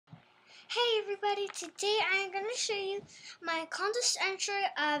Hey everybody, today I'm going to show you my contest entry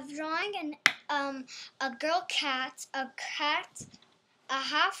of drawing a girl cat, a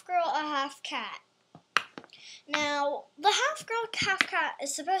half girl, a half cat. Now, the half girl, half cat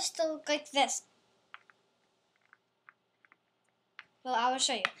is supposed to look like this. Well, I will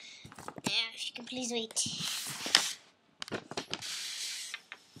show you. If you can please wait.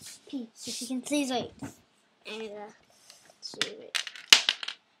 If you can please wait. And, wait.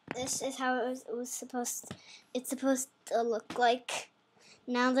 This is how it's supposed to look like.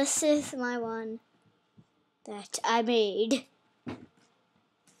 Now this is my one that I made.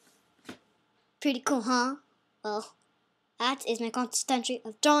 Pretty cool, huh? Well, that is my contest entry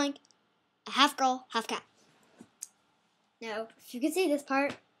of drawing a half girl, half cat. Now, if you can see this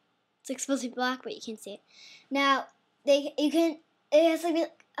part, it's like supposed to be black, but you can't see it. Now, it has to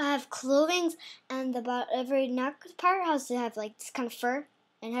have clothing, and every neck part has to have like this kind of fur.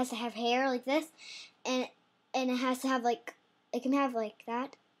 And it has to have hair like this, and it has to have it can have like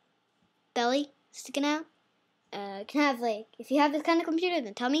that belly sticking out. It can have if you have this kind of computer,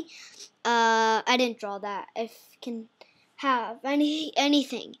 then tell me. I didn't draw that. If it can have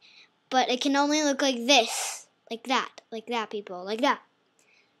anything, but it can only look like this, like that, people, like that.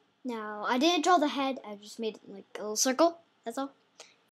 Now I didn't draw the head. I just made like a little circle. That's all.